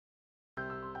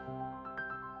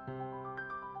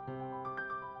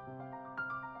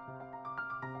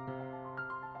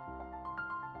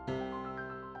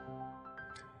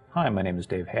Hi, my name is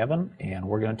Dave Haven, and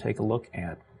we're going to take a look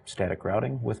at static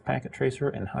routing with Packet Tracer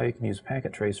and how you can use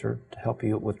Packet Tracer to help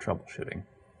you with troubleshooting.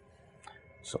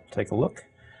 So take a look.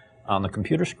 On the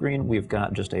computer screen, we've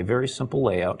got just a very simple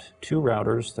layout, two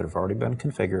routers that have already been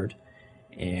configured,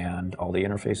 and all the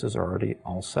interfaces are already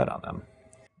all set on them.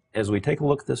 As we take a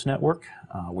look at this network,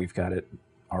 we've got it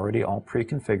already all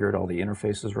pre-configured, all the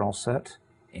interfaces are all set,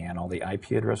 and all the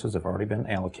IP addresses have already been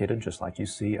allocated, just like you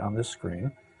see on this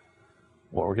screen.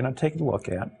 What we're going to take a look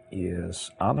at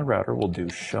is, on the router, we'll do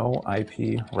show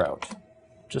IP route,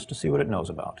 just to see what it knows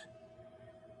about.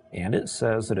 And it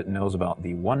says that it knows about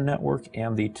the 1 network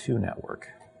and the 2 network.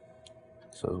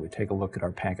 So as we take a look at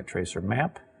our Packet Tracer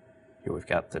map, here we've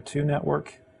got the 2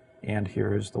 network, and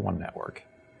here is the 1 network.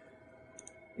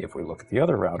 If we look at the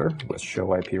other router with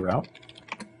show IP route,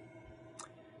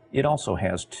 it also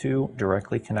has 2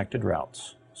 directly connected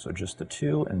routes, so just the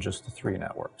 2 and just the 3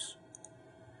 networks.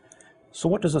 So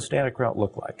what does a static route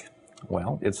look like?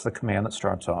 Well, it's the command that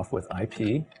starts off with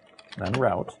IP, then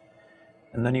route,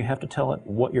 and then you have to tell it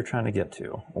what you're trying to get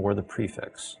to, or the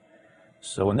prefix.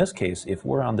 So in this case, if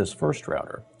we're on this first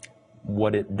router,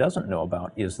 what it doesn't know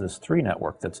about is this 3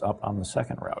 network that's up on the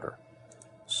second router.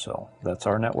 So that's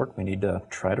our network we need to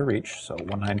try to reach, so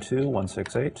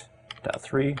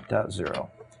 192.168.3.0.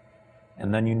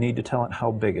 And then you need to tell it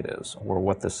how big it is, or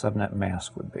what the subnet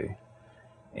mask would be.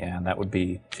 And that would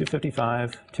be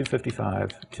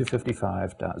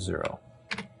 255.255.255.0.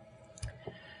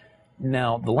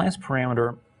 Now, the last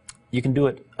parameter, you can do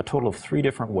it a total of 3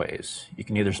 different ways. You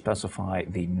can either specify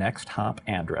the next hop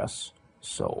address.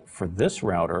 So for this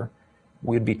router,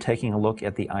 we'd be taking a look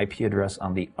at the IP address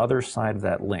on the other side of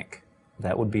that link.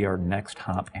 That would be our next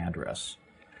hop address.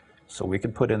 So we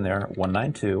could put in there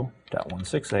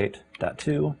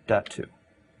 192.168.2.2.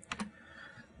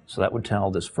 So that would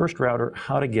tell this first router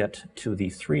how to get to the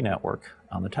 3 network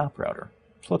on the top router.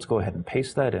 So let's go ahead and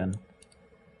paste that in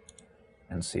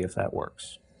and see if that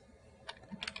works.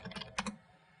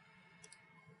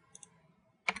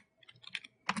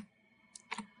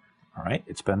 All right,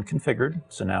 it's been configured.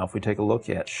 So now if we take a look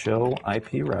at show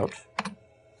IP route,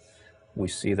 we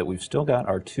see that we've still got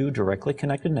our 2 directly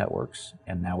connected networks,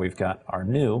 and now we've got our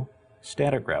new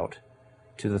static route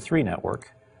to the 3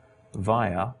 network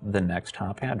via the next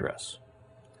hop address.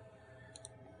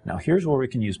 Now here's where we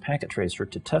can use Packet Tracer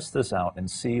to test this out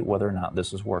and see whether or not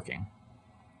this is working.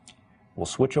 We'll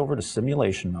switch over to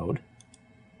simulation mode,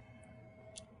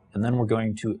 and then we're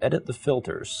going to edit the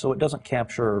filters so it doesn't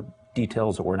capture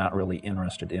details that we're not really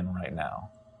interested in right now.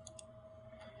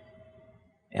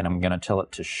 And I'm going to tell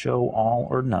it to show all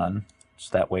or none,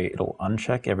 so that way it'll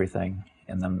uncheck everything,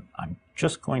 and then I'm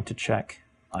just going to check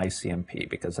ICMP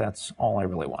because that's all I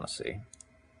really want to see.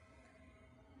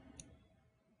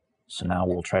 So now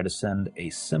we'll try to send a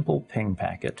simple ping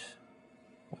packet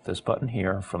with this button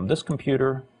here from this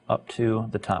computer up to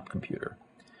the top computer.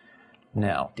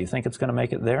 Now, do you think it's going to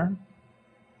make it there?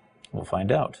 We'll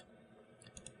find out.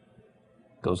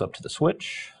 Goes up to the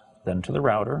switch, then to the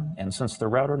router, and since the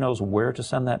router knows where to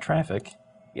send that traffic,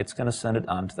 it's going to send it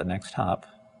on to the next hop,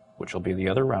 which will be the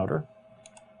other router,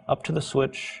 up to the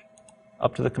switch,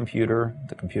 up to the computer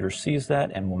sees that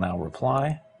and will now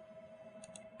reply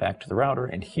back to the router,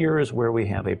 and here is where we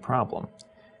have a problem,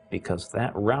 because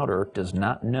that router does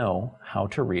not know how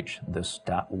to reach this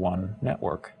 .1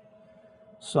 network.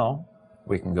 So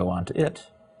we can go onto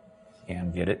it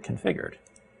and get it configured.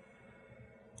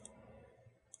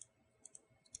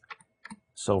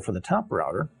 So for the top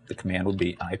router, the command would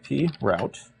be IP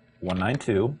route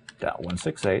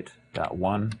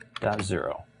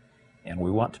 192.168.1.0. And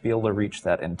we want to be able to reach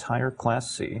that entire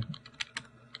Class C.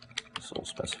 So we'll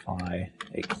specify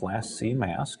a Class C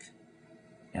mask.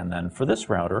 And then for this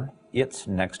router, its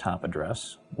next hop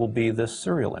address will be this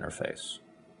serial interface,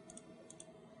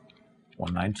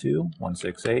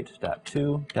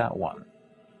 192.168.2.1.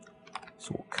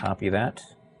 So we'll copy that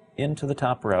into the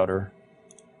top router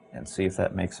and see if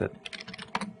that makes it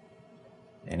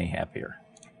any happier.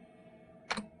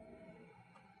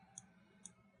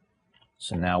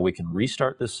 So now we can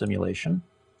restart this simulation,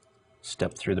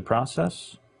 step through the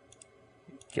process,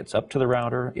 it gets up to the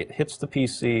router, it hits the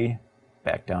PC,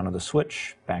 back down to the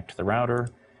switch, back to the router,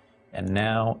 and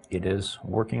now it is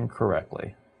working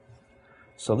correctly.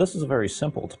 So this is a very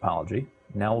simple topology.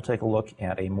 Now we'll take a look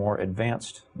at a more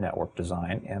advanced network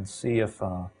design and see if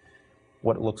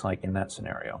what it looks like in that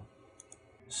scenario.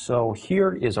 So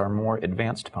here is our more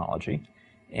advanced topology,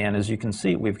 and as you can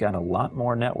see, we've got a lot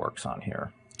more networks on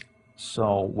here.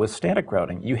 So with static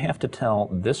routing, you have to tell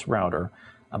this router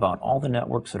about all the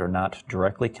networks that are not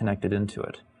directly connected into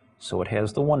it. So it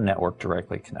has the 1 network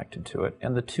directly connected to it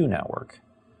and the 2 network.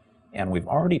 And we've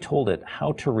already told it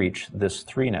how to reach this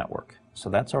 3 network. So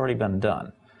that's already been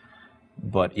done.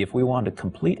 But if we wanted to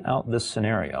complete out this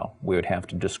scenario, we would have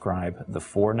to describe the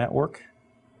 4 network,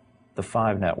 the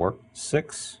 5 network,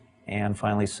 6, and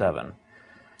finally 7.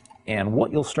 And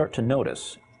what you'll start to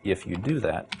notice if you do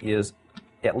that is,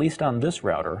 at least on this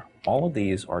router, all of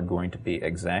these are going to be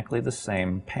exactly the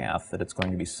same path that it's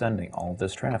going to be sending all of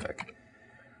this traffic.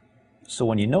 So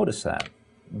when you notice that,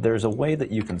 there's a way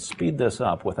that you can speed this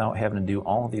up without having to do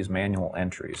all of these manual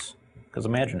entries. Because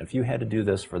imagine if you had to do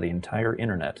this for the entire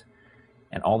internet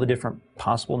and all the different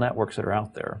possible networks that are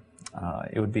out there,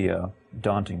 it would be a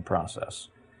daunting process.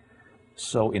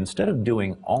 So instead of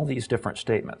doing all these different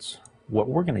statements, what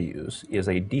we're going to use is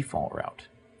a default route.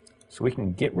 So we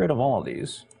can get rid of all of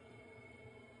these,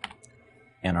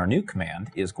 and our new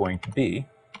command is going to be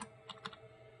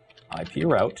IP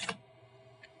route,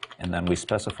 and then we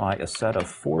specify a set of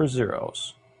 4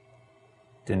 zeros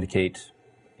to indicate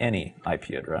any IP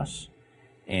address,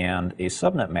 and a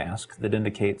subnet mask that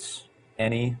indicates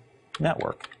any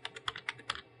network,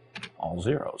 all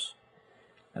zeros.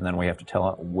 And then we have to tell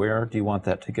it where do you want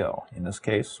that to go. In this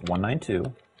case,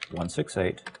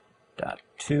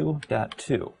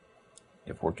 192.168.2.2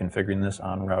 if we're configuring this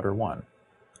on router 1.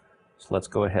 So let's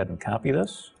go ahead and copy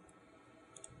this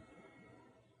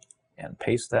and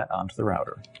paste that onto the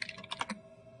router.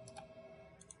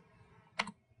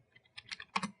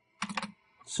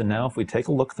 So now if we take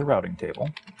a look at the routing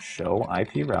table, show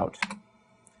IP route,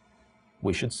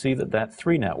 we should see that that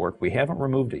 3 network, we haven't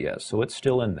removed it yet, so it's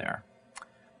still in there.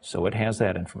 So it has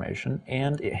that information,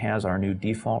 and it has our new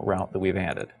default route that we've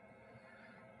added.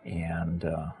 And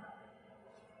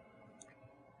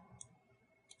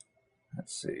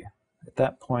let's see. At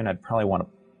that point, I'd probably want to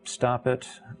stop it.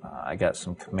 I got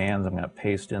some commands I'm going to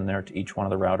paste in there to each one of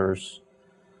the routers.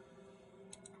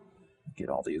 Get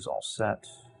all these all set.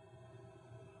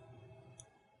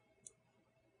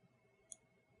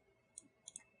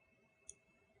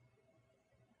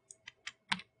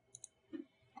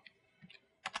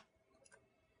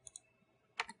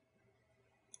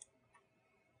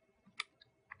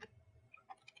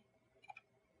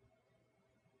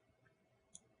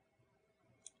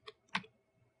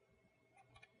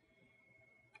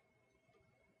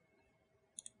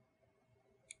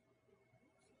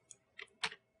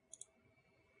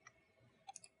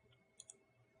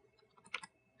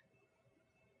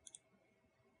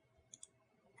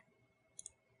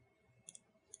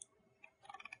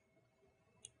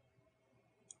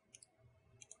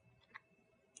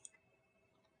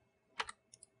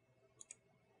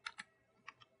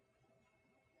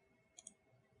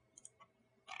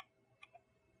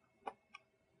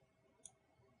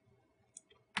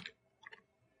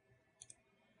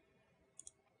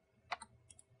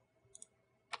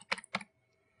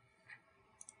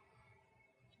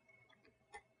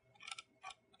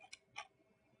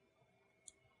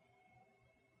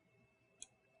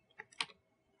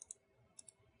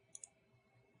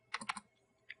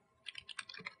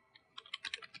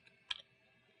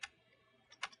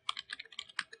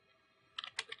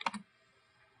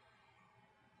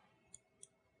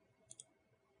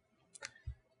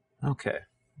 Okay,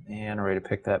 and ready to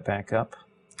pick that back up.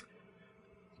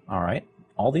 All right,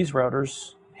 all these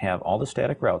routers have all the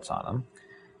static routes on them.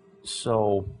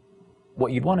 So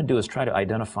what you'd want to do is try to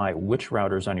identify which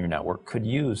routers on your network could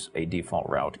use a default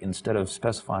route instead of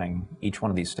specifying each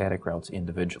one of these static routes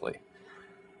individually.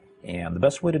 And the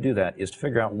best way to do that is to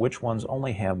figure out which ones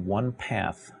only have one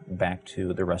path back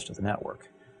to the rest of the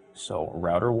network. So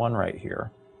router 1 right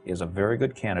here is a very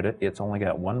good candidate. It's only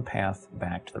got one path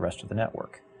back to the rest of the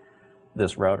network.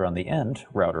 This router on the end,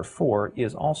 router 4,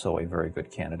 is also a very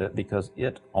good candidate because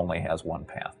it only has one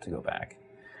path to go back.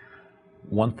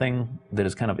 One thing that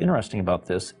is kind of interesting about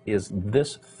this is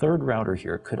this third router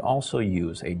here could also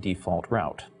use a default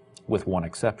route, with one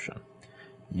exception.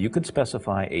 You could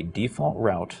specify a default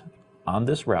route on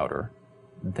this router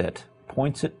that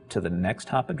points it to the next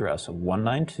hop address of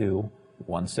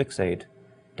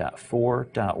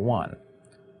 192.168.4.1.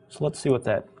 So let's see what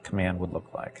that command would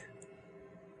look like.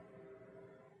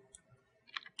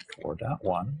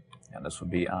 4.1, and this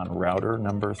would be on router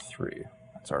number 3.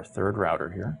 That's our third router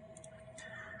here.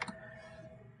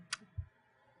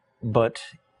 But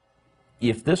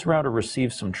if this router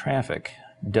receives some traffic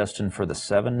destined for the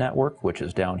 7 network, which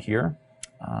is down here,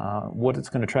 what it's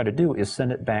going to try to do is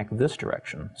send it back this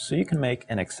direction. So you can make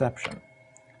an exception,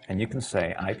 and you can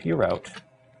say IP route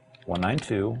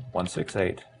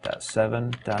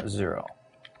 192.168.7.0.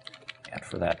 And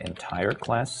for that entire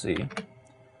class C,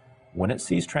 when it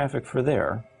sees traffic for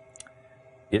there,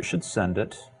 it should send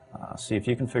it See if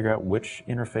you can figure out which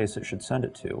interface it should send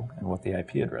it to and what the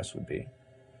IP address would be.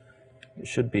 It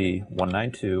should be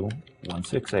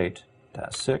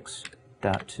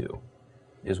 192.168.6.2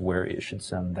 is where it should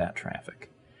send that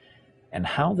traffic. And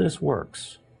how this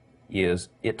works is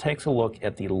it takes a look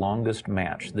at the longest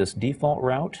match. This default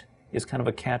route is kind of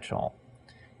a catch-all.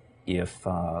 If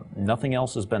nothing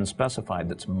else has been specified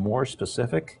that's more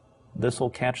specific, this will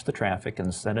catch the traffic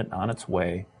and send it on its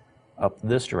way up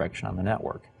this direction on the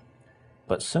network.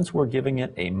 But since we're giving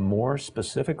it a more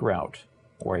specific route,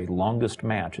 or a longest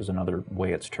match is another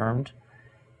way it's termed,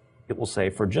 it will say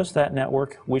for just that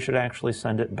network, we should actually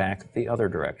send it back the other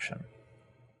direction.